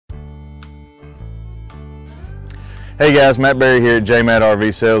Hey guys, Matt Berry here at JMAT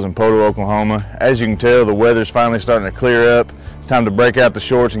RV Sales in Poto, Oklahoma. As you can tell, the weather's finally starting to clear up. It's time to break out the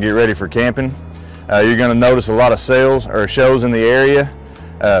shorts and get ready for camping. You're going to notice a lot of sales or shows in the area.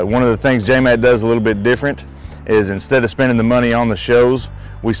 One of the things JMAT does a little bit different is instead of spending the money on the shows,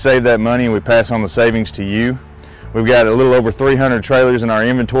 we save that money and we pass on the savings to you. We've got a little over 300 trailers in our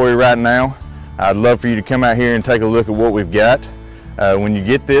inventory right now. I'd love for you to come out here and take a look at what we've got. When you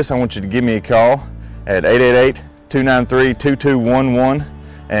get this, I want you to give me a call at 888-293-2211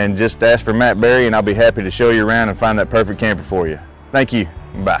 and just ask for Matt Berry and I'll be happy to show you around and find that perfect camper for you. Thank you.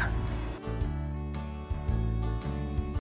 Bye.